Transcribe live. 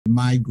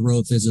my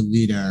growth as a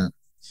leader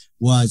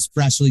was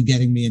Freshly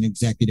getting me an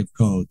executive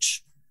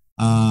coach.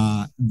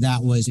 That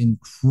was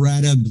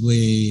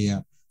incredibly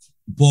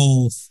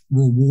both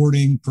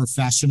rewarding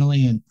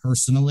professionally and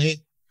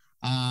personally,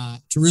 to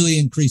really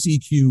increase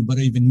EQ, but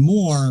even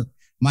more,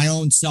 my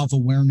own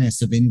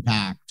self-awareness of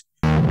impact.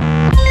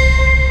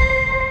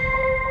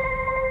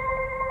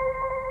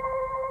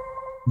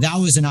 That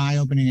was an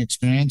eye-opening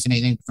experience. And I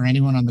think for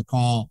anyone on the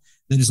call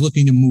that is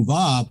looking to move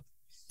up,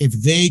 if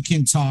they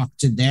can talk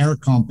to their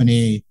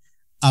company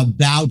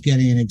about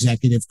getting an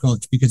executive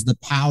coach, because the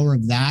power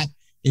of that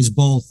is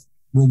both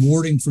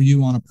rewarding for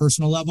you on a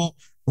personal level,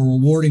 but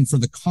rewarding for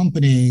the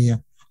company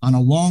on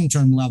a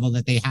long-term level,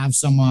 that they have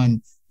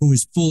someone who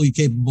is fully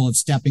capable of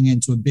stepping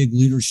into a big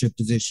leadership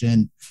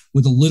position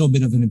with a little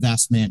bit of an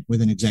investment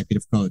with an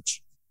executive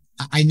coach.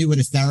 I knew what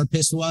a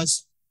therapist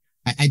was.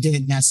 I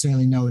didn't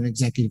necessarily know what an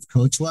executive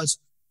coach was,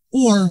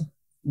 or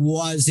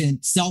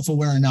wasn't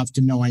self-aware enough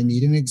to know I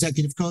need an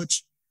executive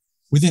coach.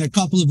 Within a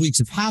couple of weeks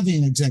of having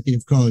an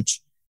executive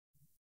coach,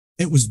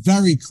 it was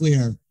very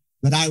clear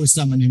that I was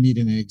someone who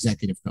needed an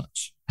executive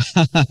coach.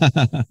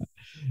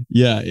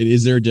 Yeah.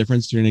 Is there a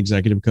difference between an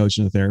executive coach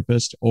and a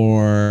therapist?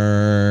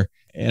 Or,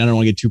 and I don't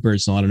want to get too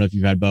personal, I don't know if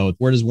you've had both.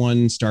 Where does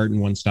one start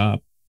and one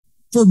stop?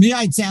 For me,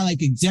 I'd say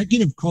like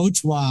executive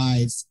coach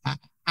wise,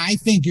 I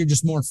think you're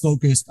just more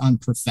focused on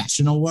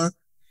professional work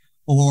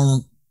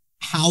or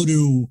how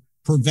to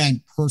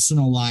prevent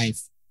personal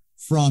life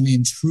from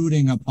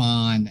intruding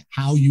upon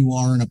how you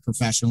are in a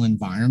professional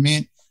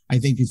environment. I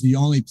think is the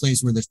only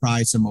place where there's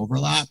probably some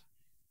overlap.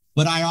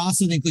 But I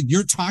also think like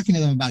you're talking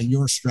to them about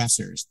your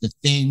stressors, the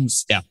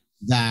things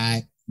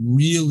that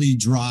really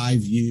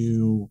drive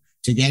you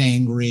to get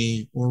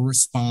angry or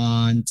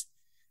respond.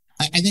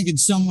 I think in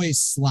some ways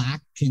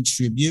Slack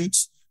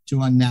contributes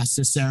to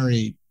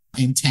unnecessary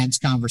intense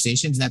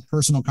conversations that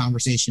personal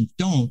conversations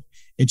don't.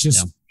 It's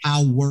just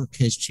how work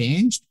has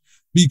changed,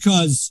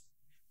 because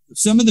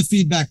some of the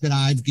feedback that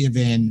I've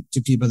given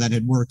to people that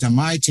had worked on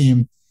my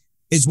team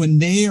is when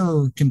they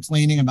are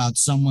complaining about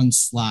someone's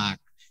Slack.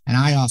 And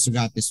I also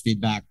got this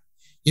feedback.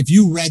 If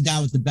you read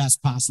that with the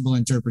best possible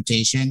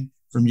interpretation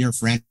from your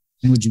friend,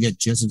 would you get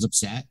just as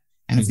upset?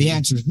 And if the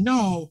answer is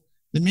no,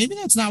 then maybe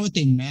that's not what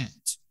they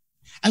meant.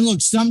 And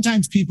look,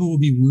 sometimes people will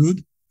be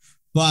rude,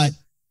 but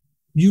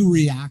you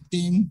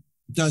reacting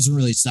doesn't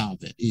really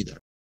solve it either.